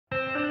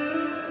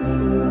Hi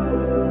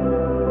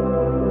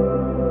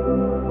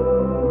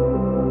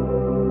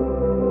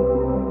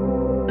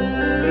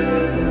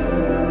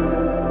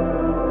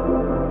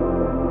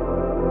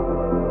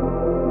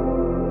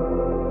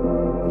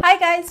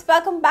guys,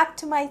 welcome back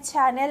to my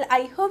channel.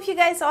 I hope you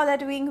guys all are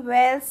doing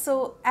well.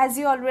 So as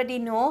you already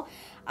know,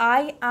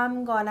 I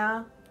am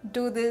gonna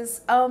do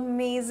this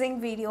amazing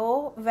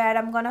video where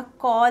I'm gonna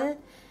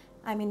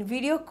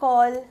video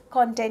call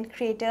content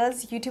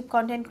creators, YouTube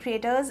content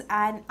creators,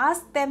 and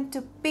ask them to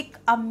pick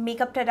a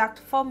makeup product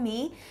for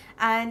me.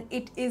 And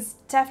it is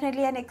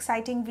definitely an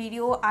exciting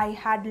video. I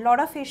had a lot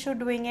of issue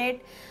doing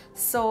it,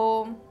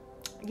 so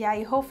yeah,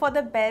 I hope for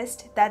the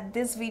best that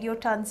this video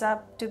turns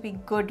up to be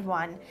good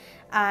one.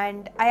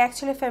 And I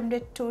actually filmed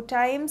it 2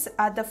 times.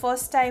 The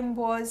first time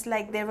was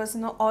like there was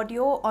no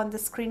audio on the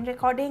screen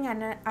recording,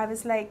 and I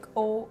was like,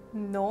 oh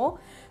no,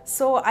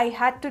 so I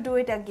had to do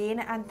it again.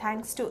 And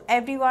thanks to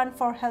everyone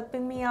for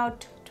helping me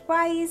out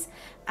twice,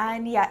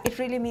 and yeah, it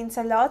really means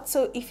a lot.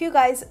 So if you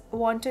guys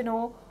want to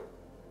know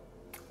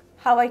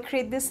how I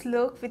create this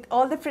look with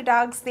all the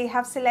products they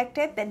have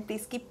selected, then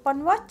please keep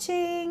on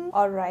watching.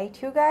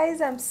 Alright you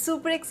guys, I'm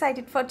super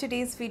excited for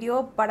today's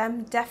video, but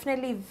I'm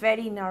definitely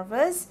very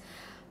nervous.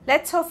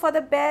 Let's hope for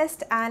the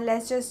best and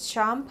let's just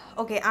jump.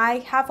 Okay, I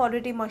have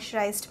already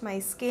moisturized my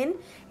skin.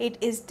 It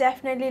is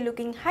definitely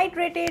looking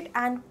hydrated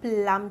and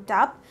plumped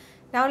up.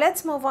 Now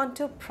let's move on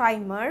to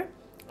primer.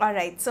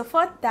 Alright, so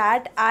for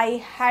that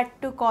I had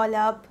to call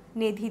up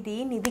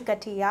Nidhi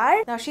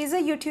Katiyar. Now she's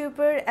a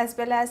YouTuber as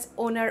well as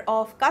owner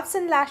of Cuffs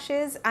and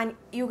Lashes, and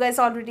you guys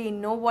already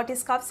know what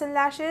is Cuffs and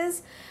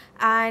Lashes,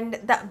 and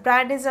the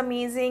brand is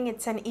amazing.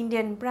 It's an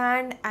Indian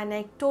brand and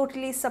I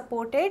totally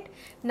support it.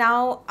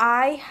 Now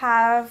I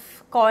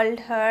have called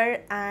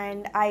her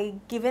and I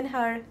given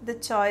her the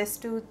choice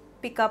to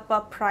pick up a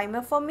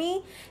primer for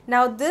me.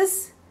 Now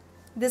this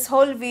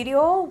whole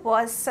video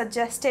was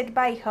suggested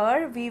by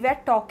her. We were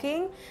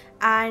talking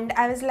and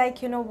I was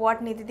like, you know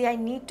what Nidhi, I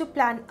need to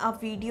plan a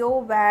video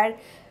where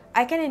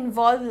I can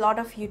involve a lot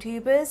of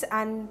YouTubers.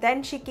 And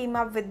then she came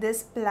up with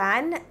this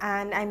plan,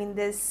 and I mean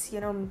this, you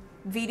know,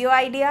 video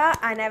idea,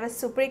 and I was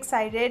super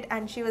excited.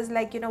 And she was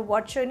like, you know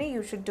what Sohini,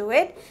 you should do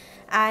it.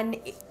 And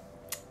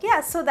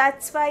yeah, so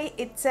that's why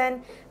it's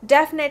an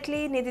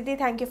definitely Nidhi,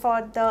 thank you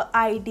for the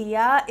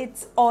idea.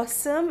 It's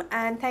awesome,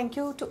 and thank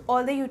you to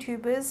all the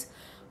YouTubers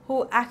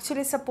who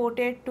actually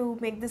supported to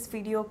make this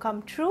video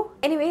come true.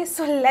 Anyway,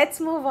 so let's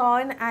move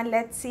on and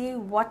let's see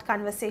what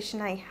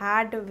conversation I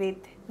had with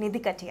Nidhi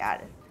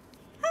Katiyar.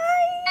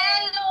 Hi!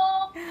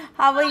 Hello!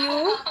 How are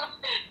you?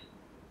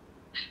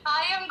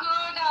 I am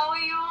good. How are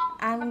you?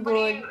 I'm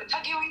good.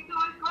 थकी हुई तो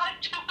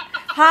मत.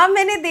 हाँ,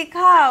 मैंने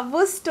देखा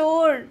वो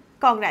store.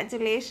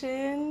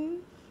 Congratulations.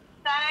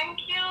 Thank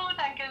you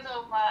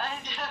so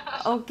much.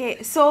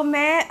 Okay, सो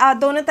मैं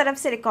दोनों तरफ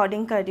से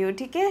रिकॉर्डिंग कर रही हूँ,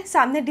 ठीक है.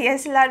 सामने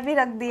DSLR भी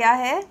रख दिया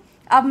है,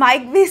 अब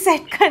माइक भी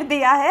सेट कर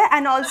दिया है,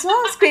 एंड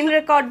ऑल्सो स्क्रीन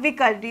रिकॉर्ड भी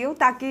कर रही हूँ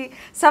ताकि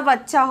सब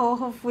अच्छा हो,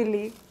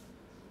 होपफुली.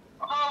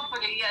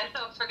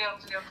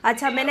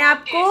 अच्छा, मैंने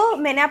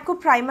आपको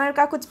प्राइमर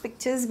का कुछ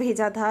पिक्चर्स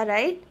भेजा था,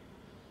 राइट?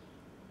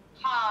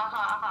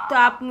 हाँ. तो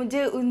आप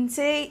मुझे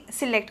उनसे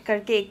सिलेक्ट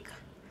करके एक.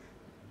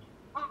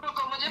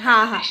 मुझे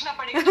हाँ भेजना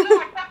पड़ेगा. तुमने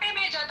WhatsApp पे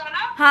भेजा था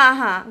ना?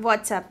 हाँ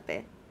व्हाट्सएप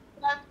पे.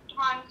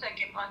 1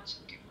 second.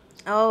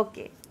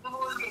 ओके.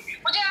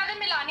 मुझे याद है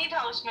मिलानी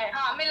था उसमें.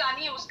 हाँ,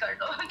 मिलानी यूज कर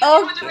दो.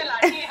 मुझे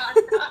मिलानी याद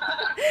था.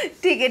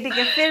 ठीक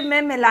है, फिर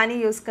मैं मिलानी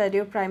यूज कर रही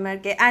हूँ प्राइमर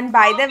के. एंड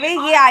बाय द वे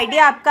ये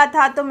आइडिया आपका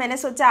था, तो मैंने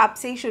सोचा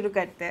आपसे ही शुरू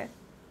करते हैं.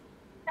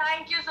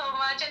 Thank you so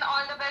much and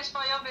all the best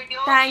for your video.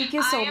 Thank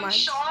you so much. I am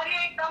sure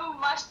ये एकदम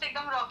मस्त,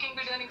 एकदम rocking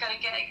video निकल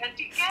के आएगा,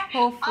 ठीक है?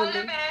 Hopefully. All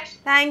the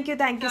best.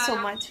 Thank you so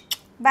much.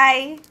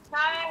 Bye.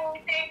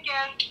 Bye. Take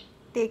care.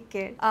 Take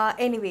care.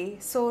 Anyway,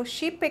 so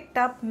she picked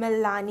up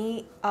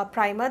Milani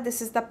primer.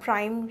 This is the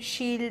Prime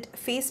Shield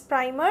face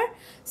primer.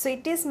 So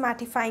it is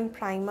mattifying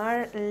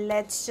primer.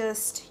 Let's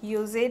just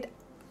use it.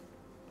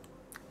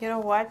 You know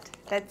what,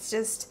 let's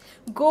just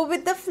go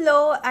with the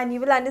flow and you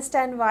will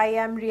understand why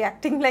I'm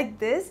reacting like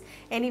this.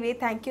 Anyway,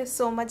 thank you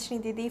so much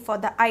Nidhi for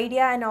the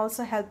idea and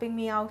also helping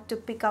me out to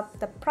pick up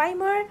the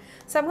primer.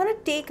 So I'm going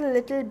to take a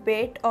little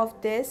bit of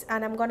this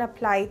and I'm going to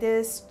apply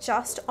this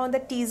just on the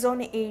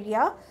T-zone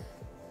area.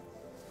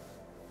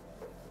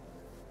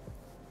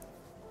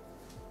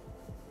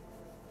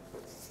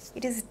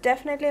 It is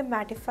definitely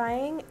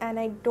mattifying and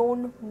I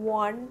don't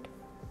want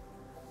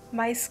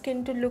my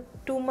skin to look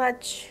too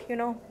much, you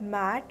know,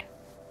 matte,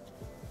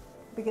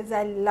 because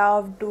I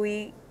love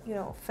dewy, you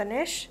know,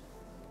 finish.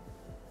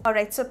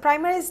 Alright, so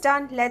primer is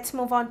done. Let's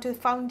move on to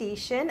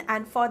foundation,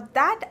 and for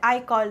that I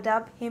called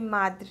up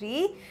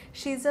Himadri.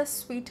 She's a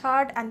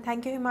sweetheart, and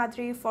thank you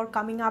Himadri for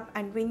coming up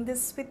and doing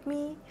this with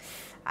me.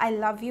 I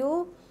love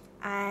you,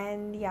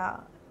 and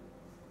yeah,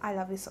 I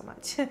love you so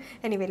much.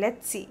 Anyway,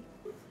 let's see.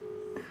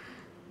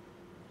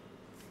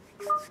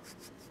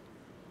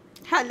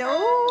 Hello.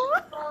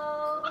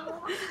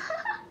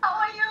 How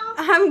are you?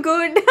 I'm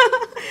good.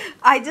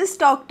 I just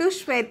talked to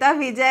Shweta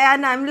Vijay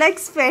and I'm like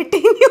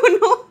sweating, you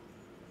know.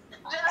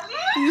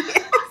 Really?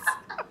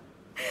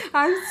 Yes.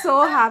 I'm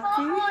so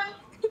happy.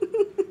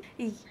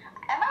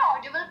 Am I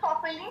audible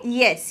properly?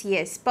 Yes,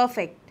 yes,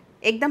 perfect.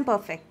 Ekdam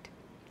perfect.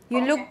 You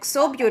Okay, look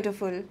so perfect.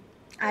 beautiful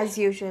as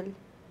usual.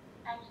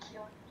 Thank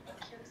you.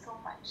 Thank you so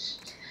much.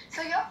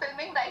 So you're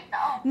filming right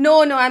now?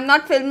 No, no, I'm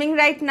not filming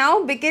right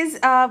now because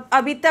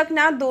अभी तक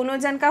ना दोनों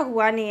जन का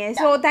हुआ नहीं है.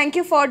 So thank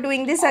you for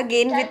doing this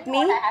again Tell with me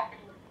me. what I have to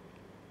do.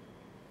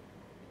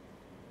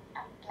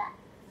 I'm glad.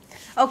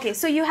 Okay,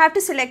 so you have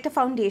to select a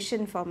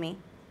foundation for me.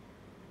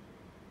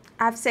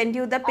 I've sent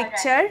you the Alright,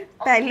 picture okay.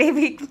 पहले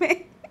week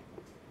में.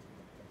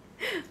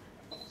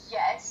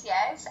 Yes,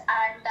 yes.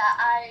 And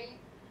I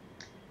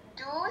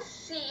do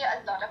see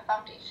a lot of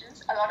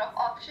foundations, a lot of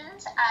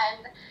options,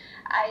 and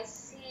I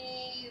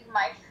see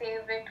my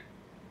favorite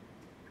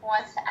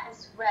ones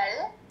as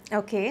well.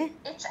 Okay.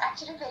 It's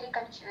actually very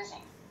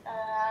confusing.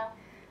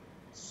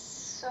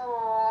 So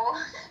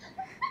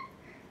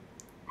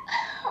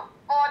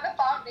for the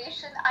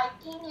foundation, I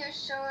think you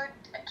should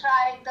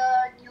try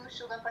the new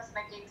Sugar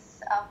Cosmetics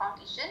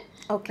foundation.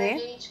 Okay.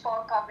 The Rage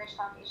for Coverage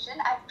foundation.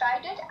 I've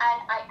tried it and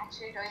I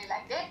actually really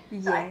liked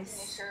it. So I think you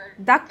Yes.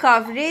 should. The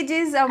coverage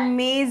is do along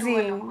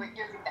amazing. with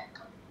using that.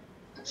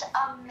 It's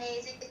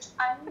amazing. It's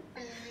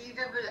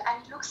unbelievable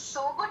and it looks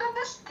so good on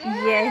the skin.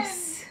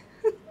 Yes.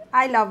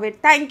 I love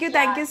it. Thank you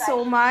Yeah,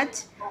 so I much.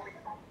 should go with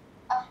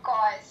that. Of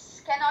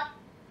course. Cannot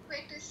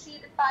wait to see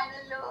the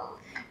final look.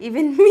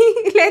 Even me,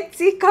 let's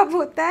see कब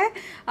होता है.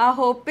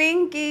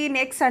 Hoping कि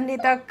next Sunday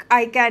तक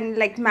I can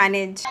like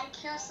manage.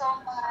 Thank you so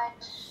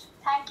much.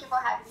 Thank you for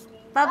having me.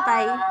 Bye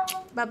bye.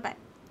 Bye bye.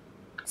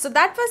 So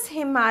that was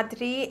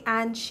Himadri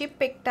and she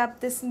picked up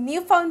this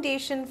new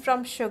foundation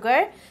from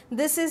Sugar.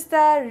 This is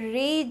the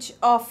Rage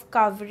of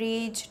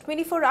Coverage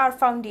 24-hour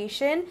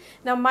foundation.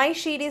 Now my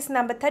shade is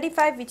number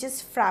 35, which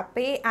is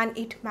Frappe, and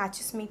it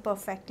matches me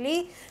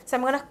perfectly. So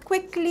I'm gonna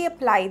quickly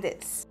apply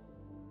this.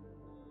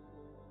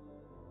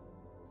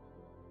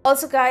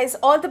 Also guys,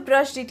 all the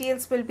brush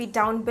details will be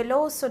down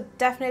below, so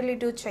definitely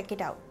do check it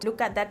out.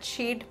 Look at that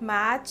shade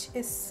match,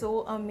 is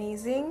so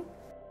amazing.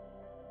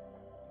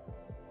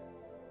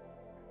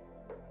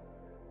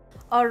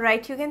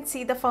 Alright, you can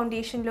see the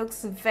foundation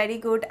looks very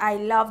good. I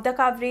love the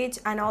coverage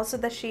and also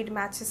the shade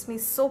matches me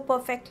so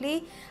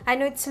perfectly. I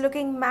know it's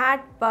looking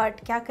matte,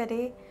 but क्या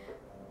करे,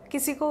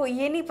 किसी को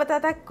ये नहीं पता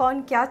था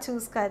कौन क्या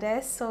choose कर रहा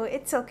है, so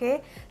it's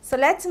okay. So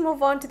let's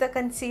move on to the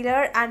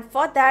concealer, and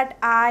for that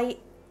I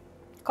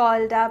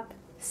called up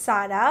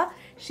Sara.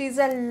 She's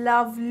a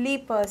lovely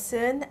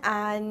person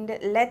and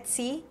let's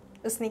see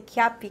उसने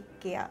क्या pick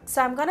किया.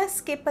 So I'm gonna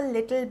skip a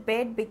little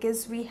bit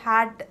because we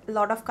had a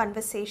lot of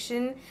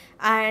conversation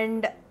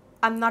and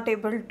I'm not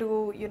able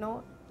to, you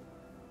know,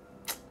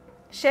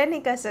 share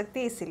नहीं कर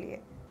सकती इसीलिए.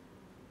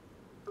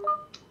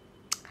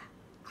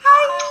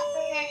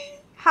 Hi!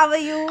 How are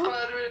you?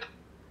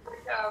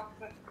 Yeah,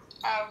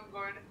 I'm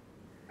good.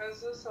 I'm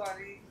so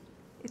sorry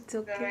It's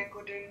that I okay.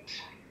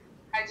 couldn't.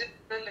 I just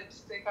put the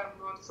lipstick. I'm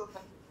not so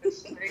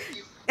it's very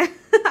cute.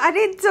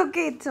 It's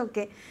okay, it's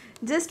okay.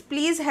 Just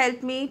please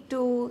help me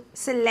to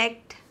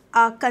select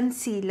a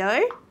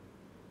concealer.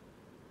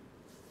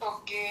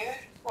 Okay,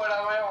 what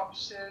are my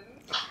options?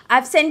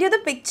 I've sent you the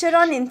picture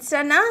on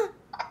Insta, na?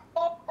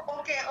 Oh,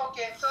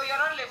 okay. So you're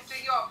not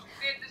lifting your options.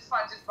 Create this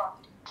sponges bar.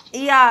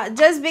 Yeah,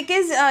 just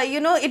because you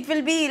know it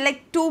will be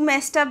like too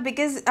messed up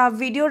because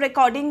video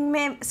recording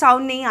में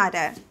sound नहीं आ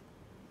रहा है.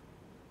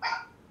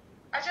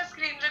 अच्छा,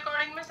 screen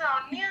recording में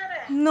sound नहीं आ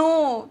रहा है?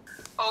 No.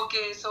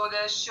 Okay, so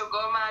there's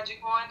Sugar,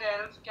 Magic Wand,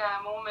 Elf,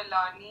 Camo,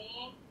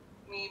 Milani,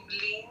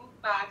 Maybelline,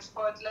 Pack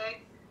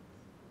Spotlight.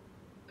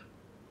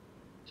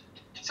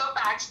 So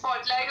Pack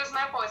Spotlight is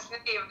my personal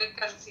favorite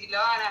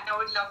concealer, and I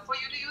would love for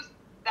you to use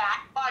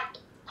that, but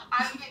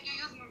I'm going to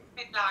use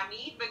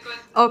Milani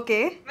because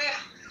Okay.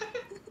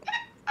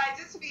 I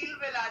just feel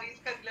Milani's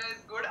concealer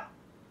is good,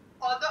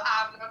 although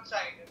I've not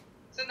tried it.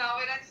 So now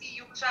when I see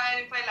you try,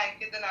 and if I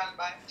like it, then I'll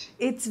buy it.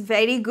 It's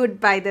very good,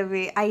 by the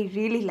way. I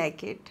really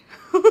like it.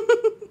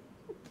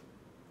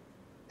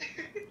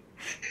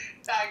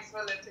 Thanks for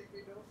letting me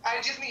know.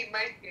 I just need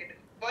my shade.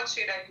 What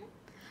shade are you?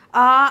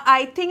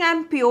 I think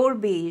I'm pure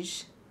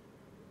beige.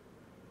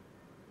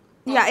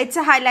 Yeah, it's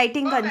a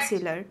highlighting Perfect.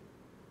 concealer.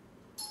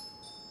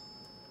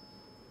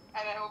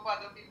 And I hope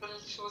other people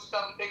choose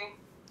something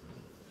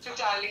to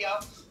tally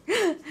up.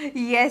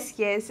 Yes,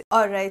 yes.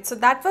 Alright, so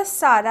that was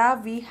Sara.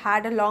 We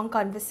had a long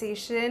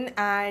conversation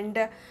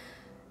and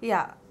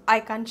yeah, I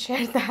can't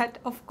share that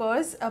of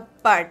course,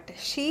 but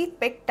she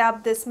picked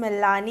up this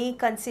Milani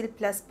Conceal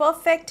Plus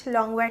Perfect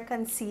Longwear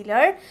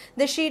Concealer.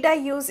 The shade I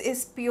use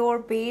is Pure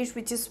Beige,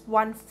 which is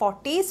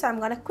 140. So I'm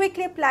gonna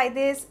quickly apply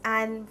this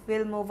and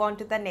we'll move on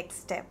to the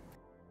next step.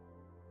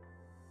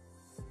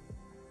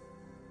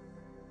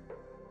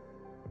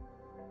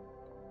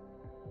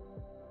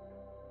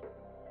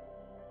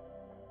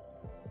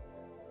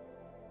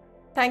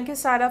 Thank you,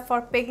 Sara,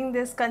 for picking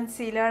this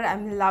concealer.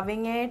 I'm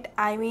loving it.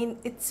 I mean,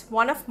 it's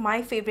one of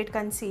my favorite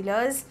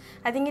concealers.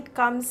 I think it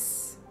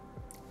comes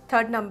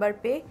third number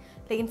pe.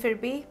 Lekin fir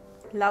bhi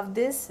love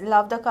this,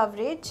 love the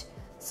coverage.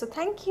 So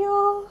thank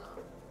you.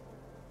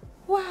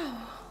 Wow.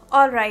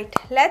 Alright,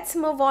 let's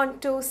move on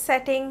to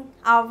setting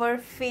our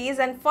face,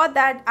 and for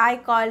that I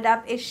called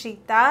up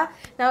Ishita.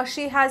 Now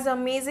she has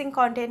amazing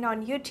content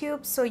on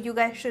YouTube, so you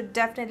guys should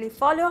definitely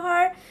follow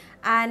her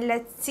and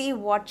let's see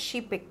what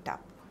she picked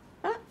up.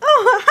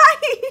 Oh,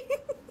 hi!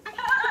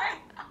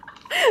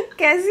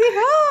 कैसी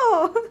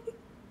हो?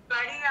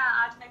 बढ़िया,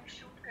 आज मैं भी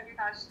shoot करी,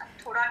 आज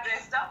थोड़ा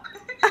dressed up.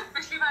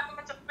 पिछली बार तो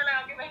मैं चप्पल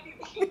लगा के बैठी थी।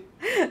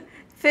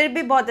 फिर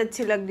भी बहुत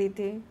अच्छी लग रही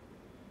थी।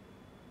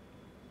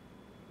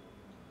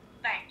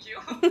 Thank you.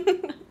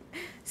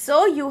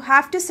 So you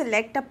have to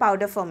select a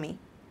powder for me.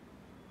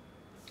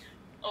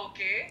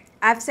 Okay.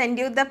 I've sent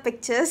you the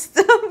pictures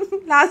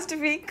last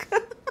week.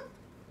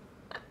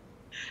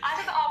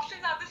 Actually, the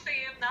options are the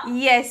same now.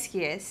 Yes,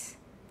 yes.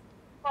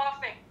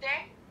 Perfect.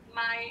 Then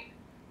my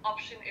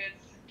option is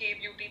K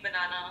Beauty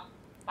Banana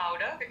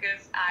Powder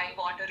because I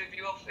want a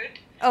review of it.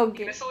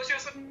 Okay. मैं सोच रही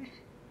हूँ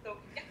so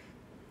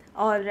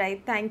All right.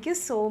 Thank you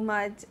so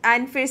much.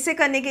 And फिर से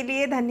करने के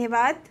लिए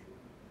धन्यवाद.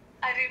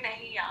 अरे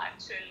नहीं यार,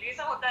 chill. ये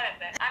सब होता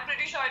रहता है. I'm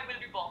pretty sure it will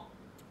be bomb.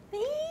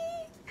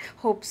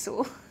 Hope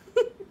so.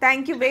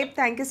 Thank you, babe.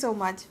 Thank you so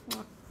much.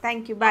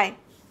 Thank you. Bye.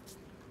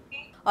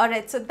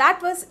 Alright, so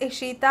that was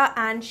Ishita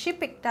and she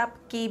picked up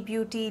K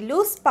Beauty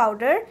loose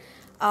powder.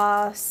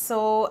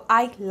 So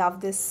I love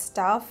this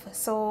stuff.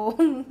 So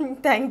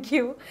thank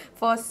you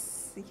for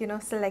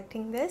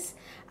selecting this.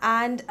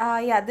 And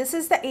yeah, this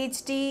is the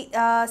HD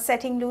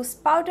setting loose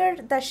powder.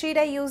 The shade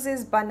I use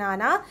is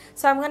banana.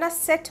 So I'm gonna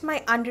set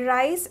my under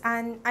eyes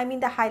and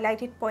the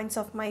highlighted points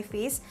of my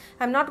face.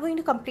 I'm not going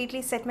to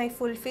completely set my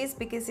full face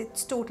because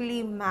it's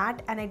totally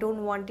matte and I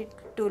don't want it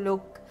to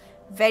look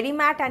very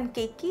matte and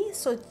cakey,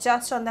 so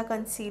just on the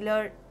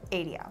concealer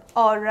area.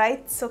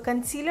 Alright, so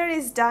concealer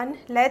is done.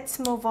 Let's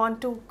move on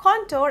to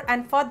contour,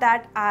 and for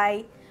that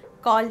I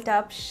called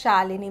up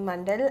Shalini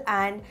Mandal,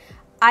 and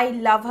I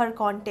love her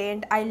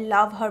content. I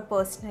love her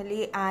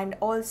personally, and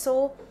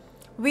also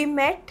we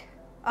met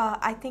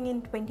I think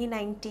in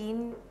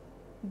 2019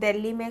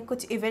 Delhi में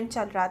कुछ event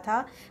चल रहा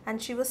था,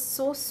 and she was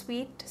so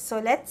sweet. So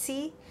let's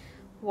see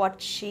what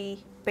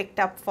she picked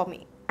up for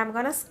me. I'm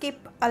gonna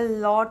skip a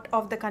lot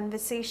of the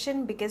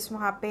conversation because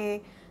वहाँ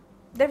पे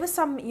there was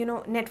some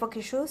network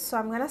issues, so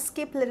I'm gonna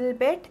skip a little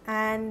bit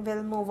and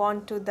we'll move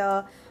on to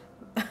the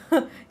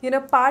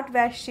part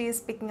where she is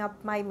picking up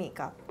my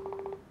makeup.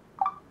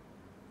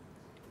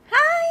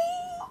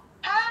 Hi!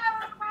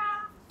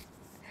 Hi!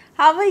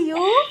 How are you?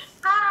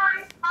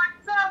 Hi!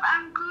 What's up?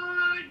 I'm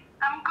good.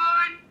 I'm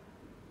good.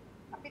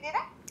 अभी दे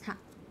रहा है? हाँ.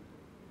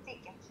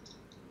 ठीक है.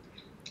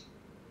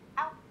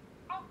 Ow.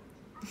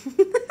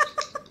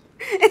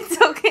 It's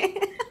okay.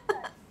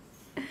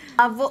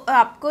 अब वो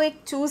आपको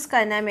एक चूज़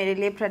करना है मेरे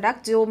लिए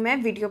प्रोडक्ट जो मैं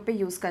वीडियो पे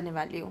यूज़ करने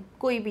वाली हूँ,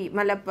 कोई भी,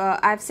 मतलब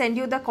I have send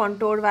you the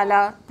contour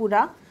वाला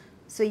पूरा,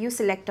 so you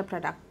select a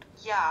product.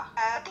 Yeah,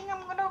 I think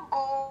I'm gonna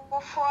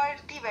go for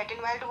the Wet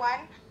n Wild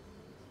one.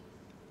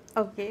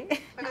 Okay.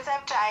 Because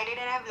I've tried it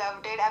and I've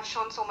loved it. I've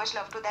shown so much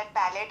love to that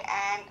palette,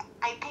 and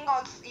I think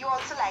also you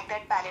also like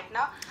that palette,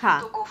 na?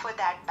 हाँ. So go for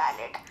that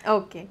palette.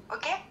 Okay.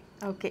 Okay?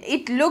 Okay.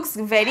 It looks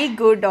very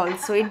good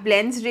also. It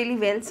blends really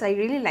well, so I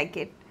really like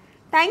it.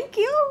 Thank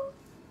you.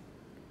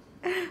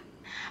 I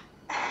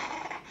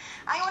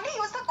only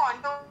use the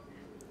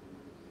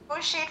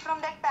contour shade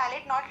from that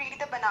palette, not really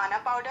the banana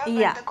powder,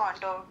 Yeah. but the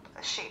contour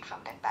shade from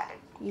that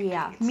palette.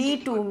 Yeah. It's Me really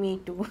too. good. Me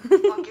too.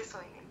 Okay,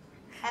 Sohini.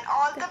 And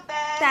all the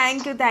best.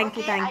 Thank you. Thank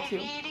you. Okay, Thank you.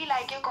 I really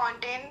like your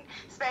content,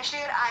 especially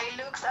your eye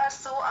looks are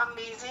so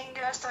amazing.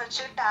 You are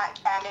such a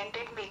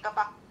talented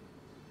makeup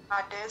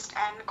artist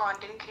and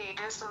content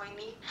creator,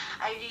 Sohini.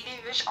 I really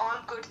wish all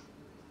good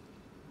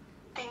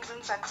things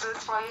and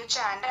success for your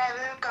channel. I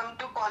will come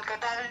to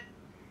Kolkata.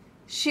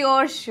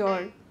 Sure.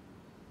 Sure.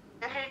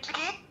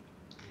 Definitely.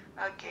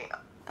 Okay.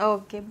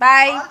 Okay.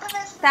 Bye. All the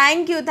best.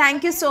 Thank you.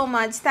 Thank you so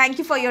much. Thank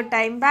you for your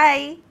time.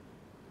 Bye.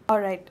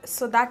 Alright,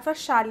 so that was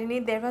Shalini.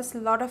 There was a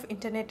lot of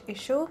internet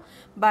issue,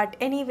 but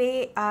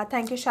anyway,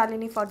 thank you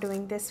Shalini for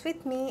doing this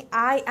with me.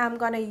 I am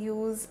gonna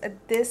use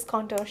this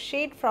contour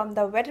shade from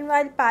the Wet n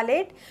Wild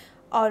palette.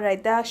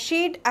 Alright, the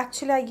shade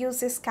actually I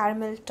use is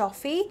Caramel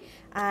Toffee,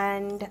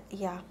 and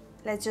yeah,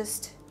 let's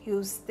just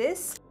use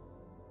this.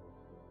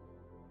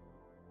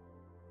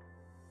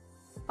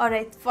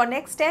 Alright, for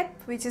next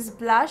step, which is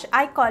blush,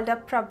 I called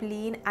up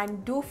Prableen,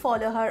 and do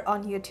follow her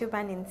on YouTube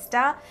and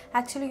Insta.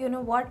 Actually, you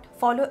know what?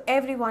 Follow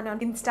everyone on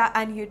Insta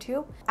and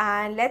YouTube.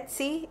 And let's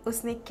see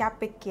उसने क्या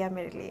pick किया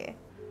मेरे लिए.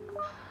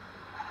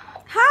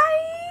 Hi!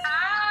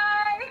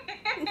 Hi!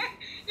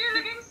 You're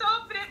looking so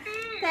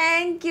pretty.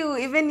 Thank you,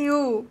 even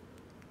you.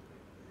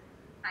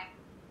 Hi.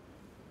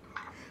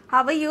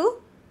 How are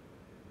you?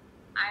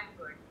 I'm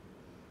good.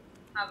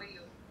 How are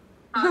you?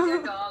 How's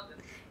your dog?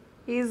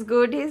 He's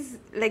good. He's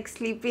like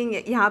sleeping.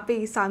 यहाँ पे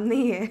ही सामने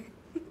ही है.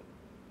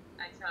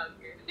 अच्छा,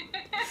 okay.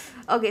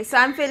 Okay, so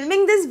I'm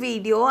filming this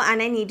video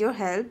and I need your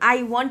help.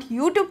 I want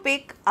you to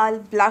pick a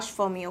blush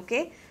for me,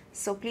 okay?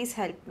 So please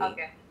help me.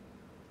 Okay.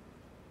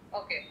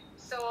 Okay.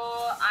 So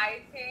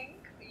I think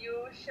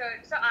you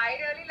should. So I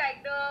really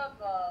like the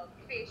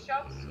Face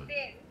Shop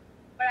Skin,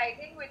 but I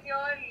think with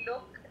your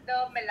look, the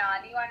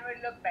Milani one would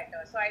look better.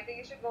 So I think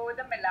you should go with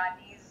the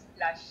Milani's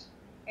blush.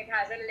 It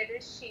has a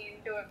little sheen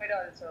to it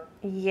also.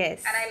 Yes.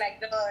 And I like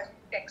the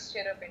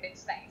texture of it.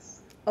 It's nice.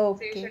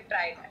 Okay. So you should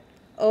try that.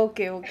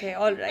 Okay, okay,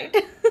 all right.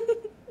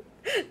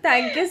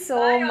 Thank you so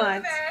Bye, much. all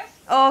the best.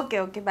 Okay,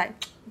 okay, bye.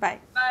 Bye.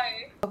 Bye.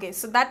 Okay,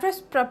 so that was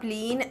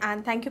Prableen,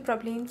 and thank you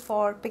Prableen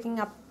for picking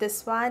up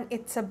this one.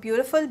 It's a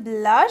beautiful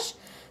blush.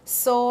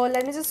 So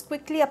let me just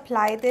quickly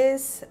apply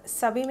this.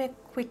 Sabhi mein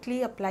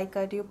quickly apply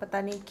kar rahi hu, pata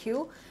nahi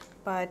kyun,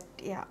 but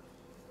yeah,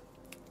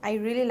 I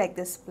really like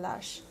this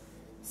blush.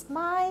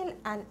 Smile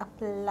and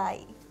apply.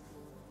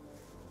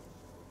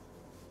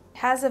 It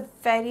has a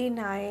very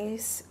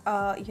nice,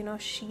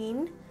 sheen,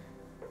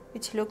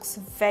 which looks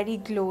very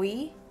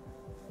glowy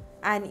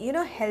and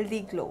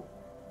healthy glow.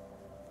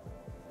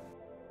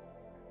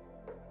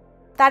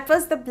 That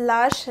was the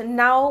blush.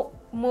 Now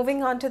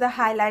moving on to the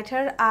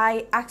highlighter,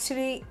 I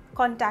actually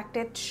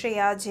contacted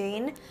Shreya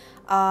Jain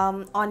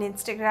on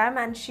Instagram,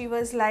 and she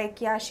was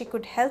like, yeah, she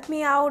could help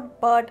me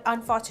out, but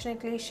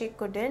unfortunately she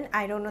couldn't.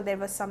 I don't know, there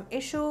was some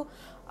issue.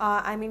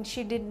 I mean,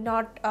 she did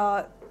not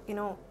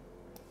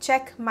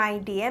check my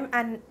DM,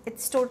 and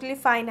it's totally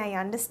fine, I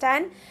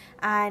understand,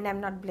 and I'm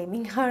not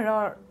blaming her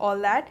or all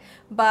that,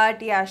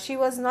 but yeah, she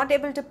was not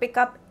able to pick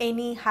up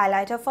any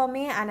highlighter for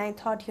me, and I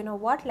thought, you know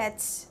what,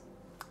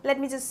 let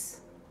me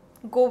just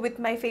go with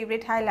my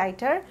favorite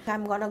highlighter.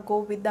 I'm gonna go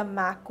with the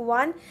MAC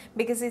one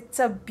because it's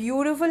a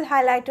beautiful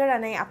highlighter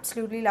and I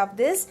absolutely love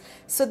this.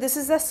 So this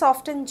is a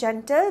soft and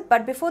gentle,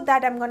 but before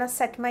that I'm gonna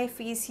set my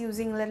face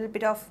using a little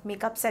bit of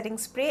makeup setting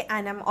spray,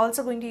 and I'm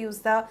also going to use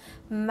the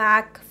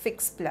MAC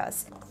Fix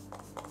Plus.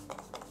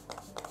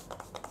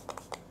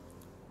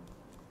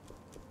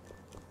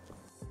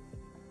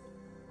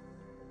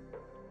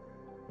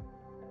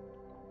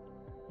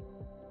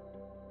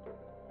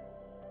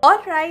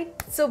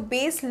 Alright, so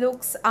base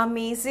looks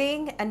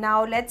amazing, and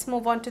now let's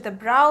move on to the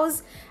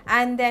brows,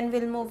 and then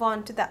we'll move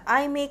on to the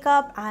eye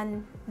makeup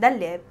and the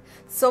lip.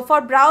 So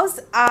for brows,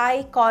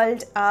 I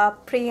called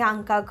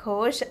Priyanka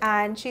Ghosh,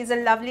 and she's a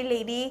lovely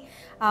lady.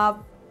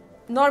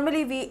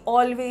 Normally we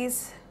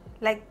always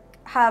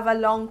have a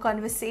long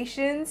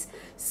conversations,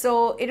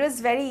 so it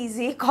was very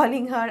easy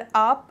calling her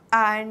up,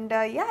 and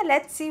yeah,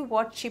 let's see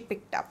what she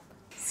picked up.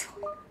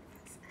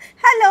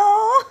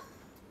 Hello.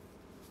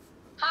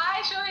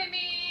 Hi,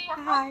 Sohini.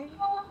 Hi.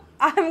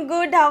 I'm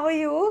good. How are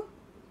you?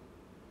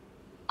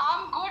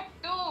 I'm good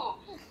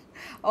too.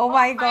 Oh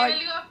my God.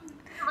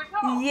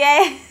 Finally,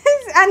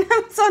 Yes. And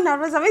I'm so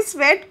nervous. I'm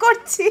sweat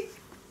korchi.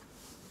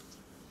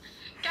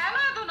 Can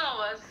I do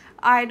nervous?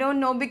 I don't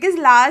know, because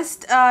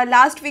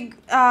last week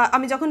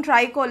আমি যখন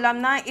try করলাম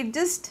না, it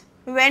just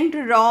went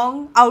wrong,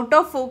 out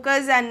of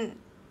focus, and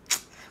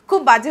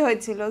খুব বাজে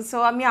হয়েছিল, so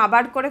আমি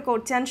আবার করে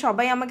করছি, and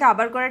সবাই আমাকে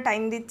আবার করে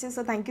টাইম দিচ্ছে,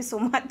 so thank you so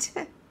much.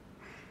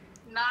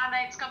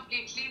 Nah, it's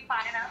completely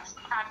fine. I'm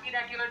so happy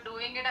that you are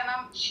doing it, and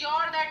I'm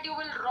sure that you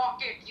will rock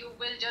it. You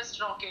will just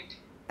rock it.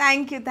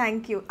 Thank you,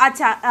 thank you.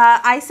 Acha,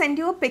 I sent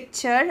you a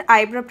picture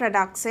eyebrow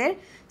products এর,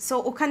 so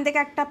ওখান থেকে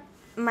একটা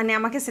মানে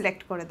আমাকে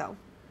select করে দাও।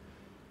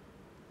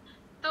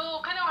 তো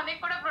ওখানে অনেক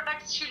কটা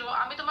প্রোডাক্টস ছিল,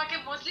 আমি তোমাকে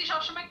মোস্টলি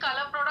সবসময়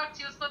কালার প্রোডাক্টস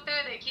ইউজ করতে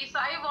দেখি, so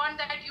I want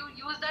that you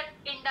use that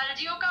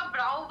ইন্ডালজিও কা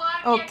ব্রাউ বার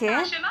কি একটা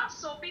আসে না,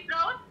 soapy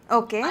brown.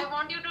 Okay. I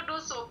want you to do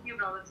soapy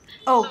brows.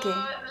 Okay.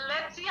 So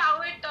let's see how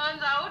it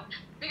turns out,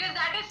 because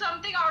that is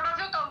something out of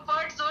your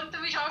comfort zone.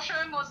 তুমি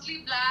সবসময় mostly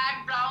black,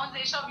 browns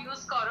এসব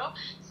use করো,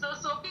 so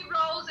soapy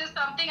brows is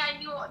something I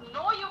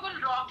know you will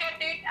rock at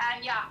it, and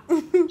yeah.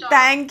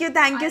 Thank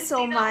you so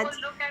much.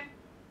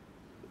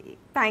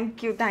 Thank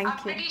you. I'm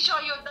pretty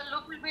sure the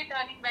look will be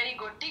turning very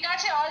good. ঠিক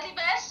আছে, all the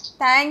best.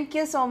 Thank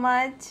you so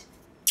much.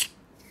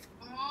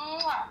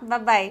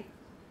 Bye bye.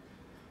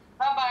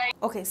 Bye bye.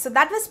 Okay, so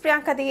that was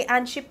Priyanka Di,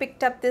 and she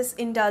picked up this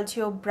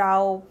Indulgio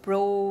brow,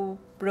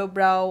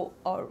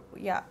 or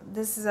yeah,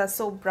 this is a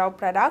soap brow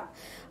product.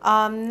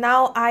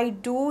 Now I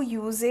do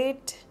use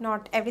it,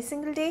 not every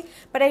single day,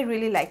 but I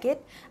really like it.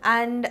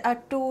 And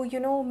to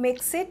mix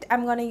it,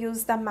 I'm gonna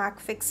use the MAC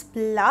Fix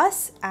Plus,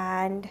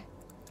 and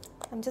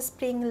I'm just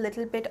playing a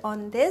little bit on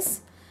this,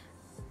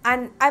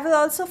 and I will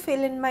also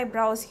fill in my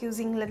brows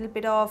using a little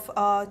bit of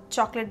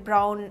chocolate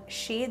brown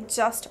shade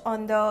just on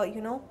the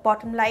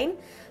bottom line,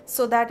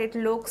 so that it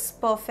looks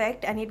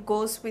perfect and it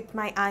goes with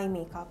my eye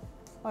makeup.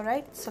 All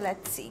right, so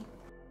let's see.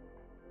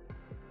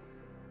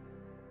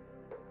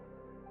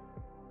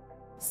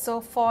 So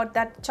for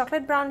that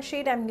chocolate brown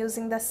shade, I'm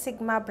using the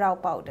Sigma brow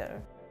powder.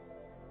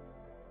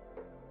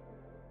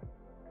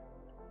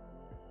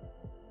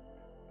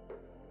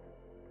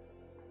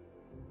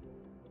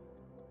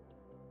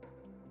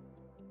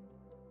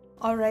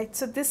 Alright,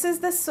 so this is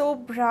the soap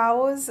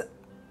brows.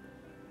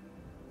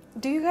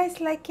 Do you guys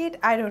like it?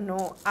 I don't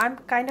know. I'm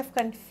kind of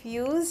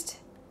confused.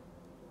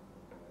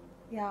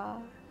 Yeah,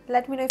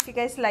 let me know if you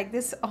guys like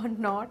this or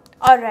not.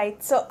 Alright,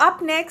 so up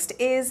next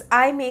is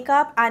eye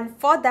makeup, and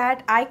for that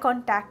I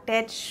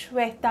contacted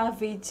Shweta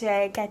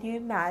Vijay. Can you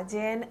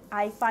imagine?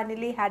 I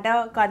finally had a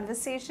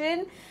conversation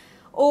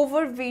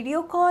over video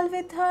call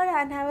with her,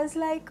 and I was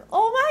like,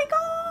 oh my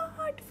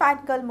God, what?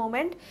 Fangirl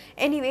moment.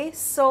 Anyway,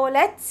 so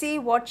let's see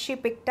what she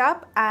picked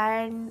up,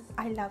 and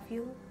I love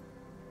you.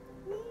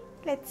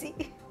 Let's see.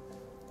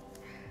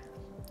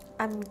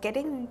 I'm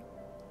getting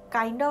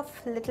kind of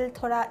little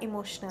thoda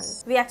emotional.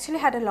 We actually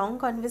had a long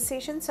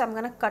conversation, so I'm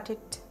gonna cut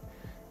it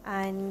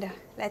and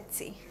let's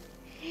see.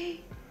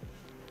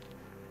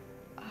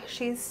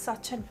 She's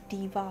such a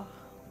diva.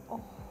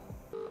 Oh.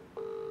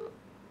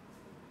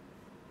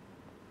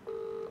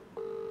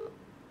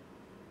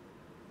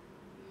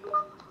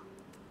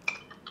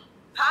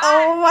 Hi.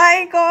 Oh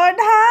my god,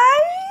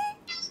 hi!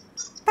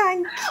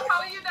 Thank you.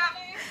 How are you,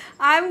 darling?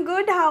 I'm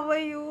good, how are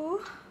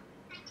you?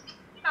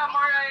 I'm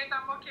alright,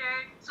 I'm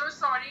okay. So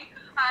sorry,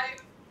 I'm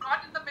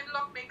not in the middle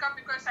of makeup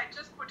because I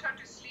just put her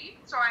to sleep.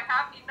 So I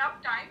have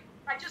enough time.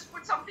 I just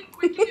put something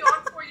quickly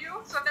on for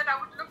you so that I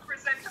would look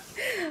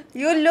presentable.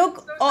 You look,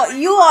 So oh,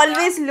 sorry you about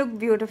always that. look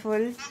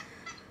beautiful.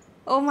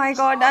 Oh my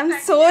god, I'm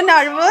Thank so you.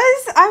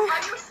 nervous. Are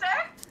you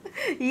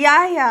set?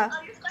 Yeah.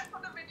 Are you set for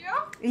the video?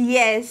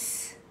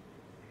 Yes.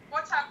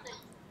 What's happening?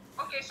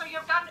 Okay, so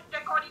you've done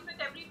recording with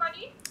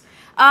everybody?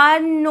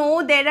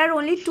 No, there are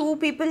only 2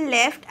 people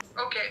left.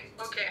 Okay,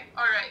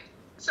 alright.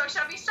 So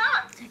shall we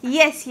start?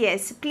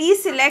 Yes.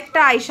 Please select the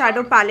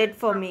eyeshadow palette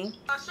for me.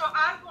 So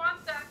I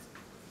want that,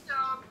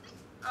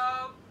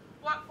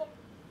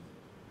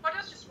 what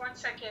is just 1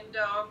 second?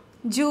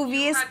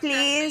 JUVIAS, had sent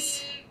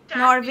please. me Tan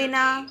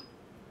Norvina.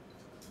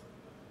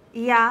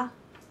 Beauty. Yeah.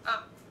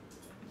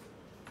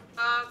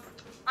 I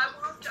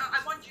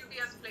want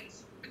JUVIAS,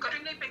 please. Because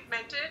really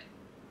pigmented.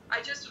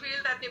 I just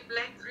feel that they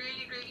blend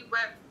really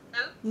well.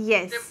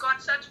 Yes. They've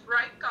got such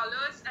bright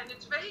colors and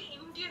it's very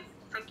Indian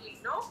friendly,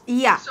 no?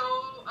 Yeah. So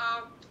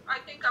I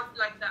think I would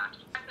like that.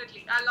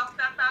 Definitely. I love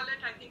that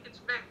palette. I think it's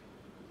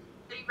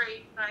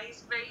very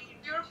nice, very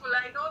beautiful.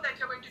 I know that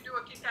you're going to do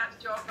a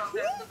kick-ass job on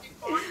this. Looking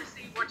forward to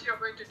see what you're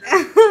going to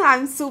do.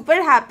 I'm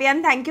super happy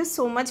and thank you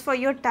so much for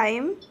your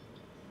time.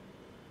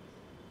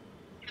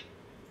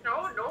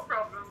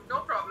 No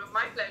problem.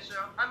 My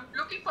pleasure. I'm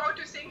looking forward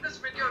to seeing this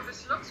video.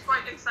 This looks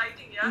quite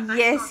exciting, yeah?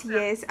 Nice concept.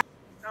 Yes.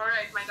 All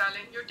right, my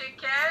darling. You take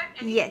care.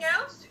 Anything Yes.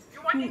 else?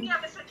 You want any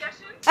other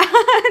suggestions?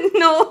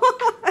 No.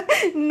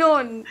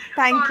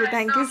 Thank you. Alright,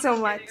 Thank no, you I'm so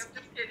just much. kidding,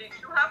 I'm just kidding.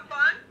 You have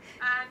fun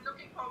and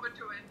looking forward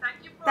to it.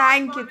 Thank you for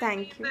Thank you. involving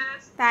me in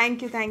this.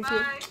 Thank you.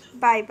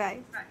 Bye. Bye.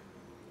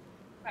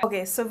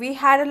 Okay, so we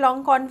had a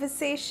long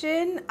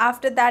conversation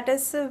after that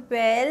as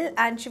well,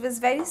 and she was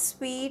very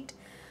sweet.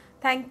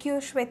 Thank you,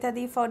 Shweta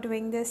Di, for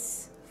doing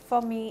this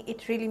for me.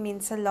 It really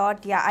means a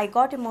lot. Yeah, I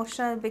got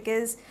emotional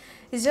because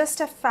it's just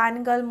a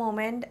fangirl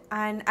moment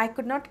and I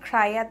could not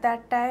cry at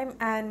that time,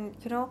 and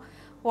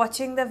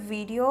watching the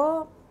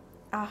video,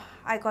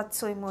 I got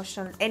so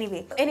emotional.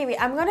 Anyway,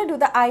 I'm gonna do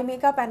the eye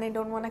makeup and I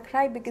don't want to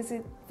cry because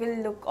it will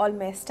look all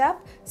messed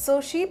up.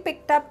 So she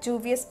picked up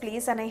JUVIAS,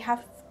 please, and I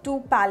have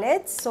 2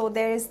 palettes. So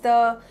there is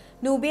the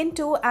Nubian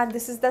 2 and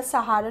this is the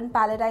Saharan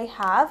palette I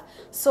have.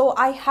 So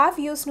I have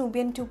used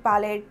Nubian 2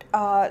 palette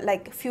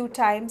like few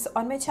times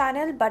on my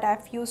channel, but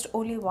I've used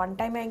only one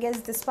time, I guess,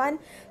 this one.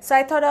 So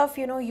I thought of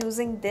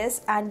using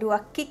this and do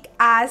a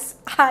kick-ass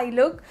eye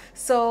look.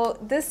 So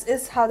this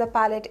is how the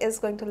palette is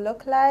going to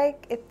look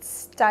like. It's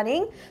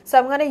stunning. So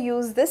I'm gonna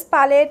use this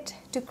palette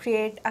to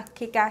create a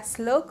kick-ass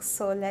look.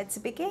 So let's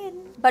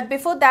begin. But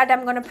before that,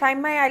 I'm gonna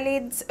prime my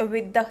eyelids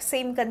with the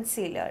same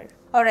concealer.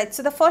 Alright,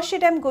 so the first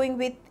shade I'm going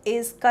with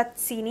is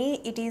Cassini.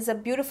 It is a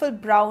beautiful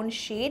brown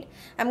shade.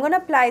 I'm going to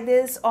apply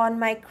this on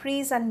my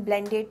crease and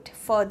blend it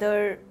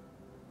further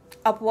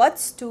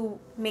upwards to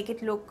make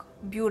it look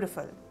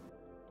beautiful.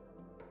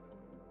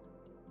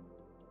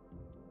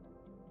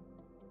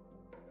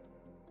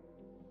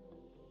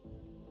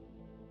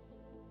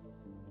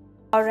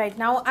 Alright,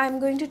 now I'm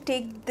going to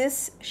take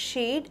this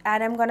shade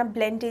and I'm going to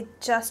blend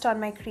it just on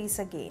my crease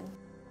again.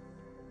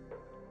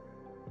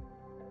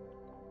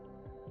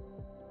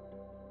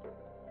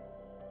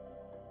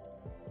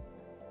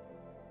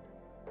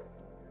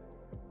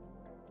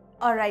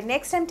 Alright,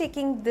 next I'm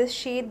taking this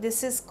shade.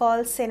 This is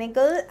called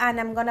Senegal and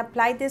I'm gonna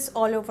apply this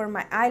all over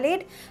my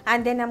eyelid,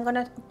 and then I'm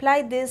gonna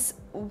apply this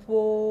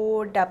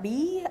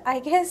Wodabi,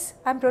 I guess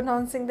I'm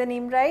pronouncing the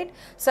name right.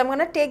 So I'm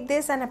gonna take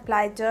this and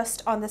apply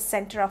just on the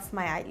center of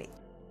my eyelid.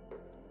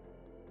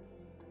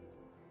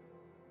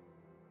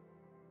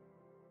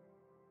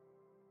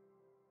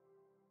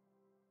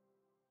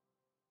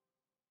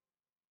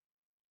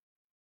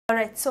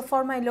 Alright, so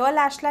for my lower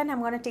lash line, I'm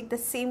going to take the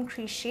same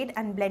crease shade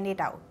and blend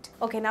it out.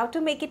 Okay, now to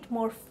make it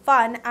more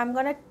fun, I'm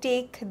going to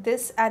take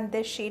this and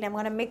this shade. I'm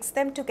going to mix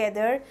them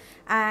together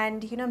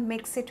and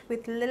mix it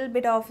with a little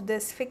bit of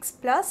this Fix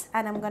Plus,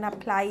 and I'm going to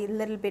apply a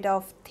little bit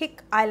of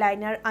thick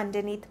eyeliner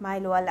underneath my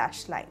lower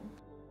lash line.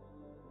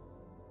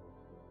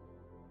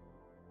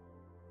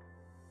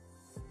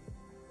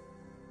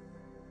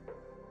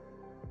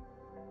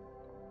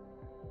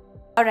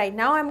 Alright,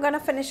 now I'm gonna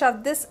finish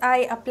off this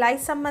eye, apply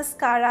some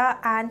mascara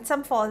and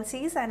some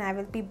falsies, and I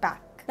will be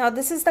back. back. Now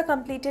this is the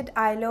completed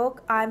eye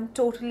look. I'm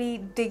totally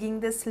digging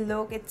this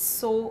look. It's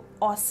so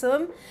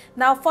awesome.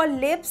 Now for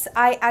lips,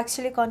 I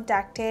actually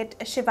contacted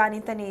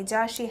Shivani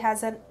Taneja. She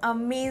has an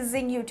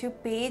amazing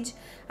YouTube page,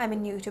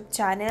 YouTube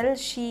channel.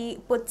 She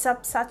puts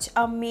up such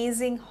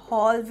amazing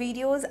haul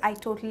videos. I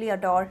totally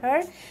adore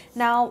her.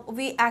 Now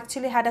we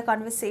actually had a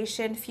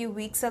conversation few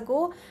weeks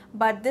ago,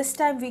 but this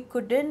time we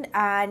couldn't,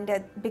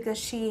 and because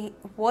she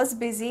was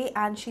busy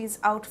and she's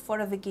out for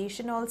a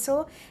vacation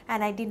also,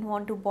 and I didn't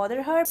want to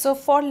bother her. So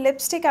for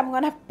lipstick, I'm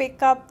gonna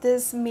pick up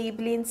this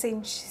Maybelline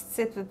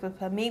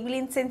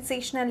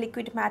Sensational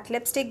Liquid Matte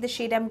Lipstick. The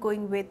shade I'm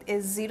going with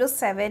is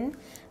 07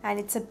 and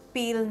it's a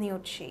pale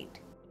nude shade.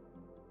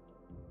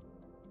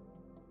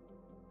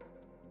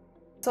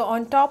 So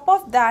on top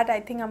of that, I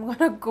think I'm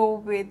gonna go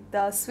with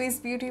the Swiss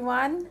Beauty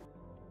one.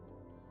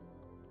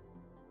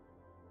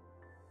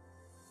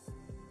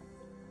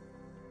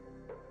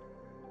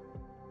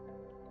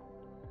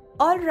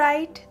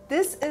 Alright,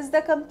 this is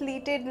the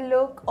completed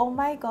look. Oh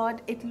my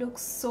god, it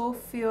looks so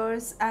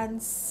fierce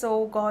and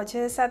so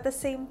gorgeous at the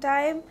same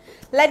time.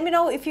 Let me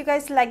know if you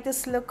guys like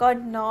this look or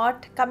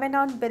not. Comment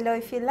down below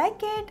if you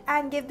like it,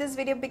 and give this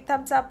video a big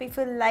thumbs up if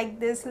you like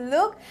this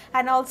look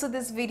and also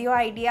this video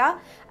idea.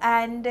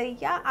 And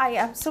yeah, I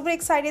am super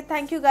excited.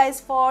 Thank you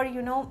guys for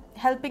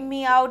helping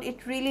me out.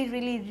 It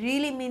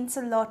really means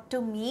a lot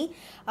to me.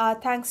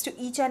 Thanks to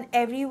each and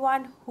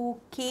everyone who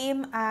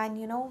came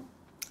and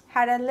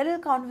had a little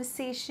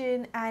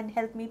conversation and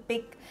helped me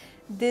pick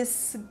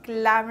this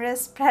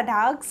glamorous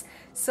products.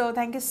 So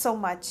thank you so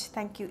much.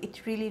 Thank you.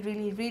 It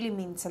really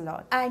means a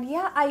lot. And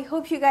yeah, I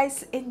hope you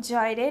guys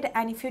enjoyed it,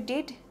 and if you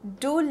did,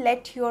 do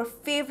let your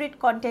favorite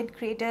content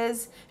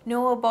creators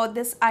know about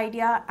this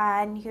idea,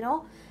 and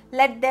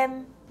let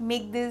them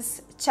make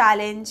this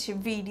challenge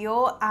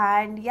video,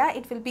 and yeah,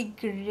 it will be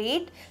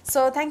great.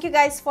 So thank you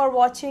guys for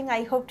watching.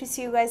 I hope to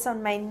see you guys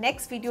on my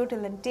next video.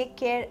 Till then, take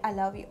care. I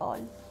love you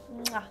all.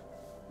 Mwah.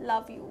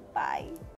 Love you. Bye.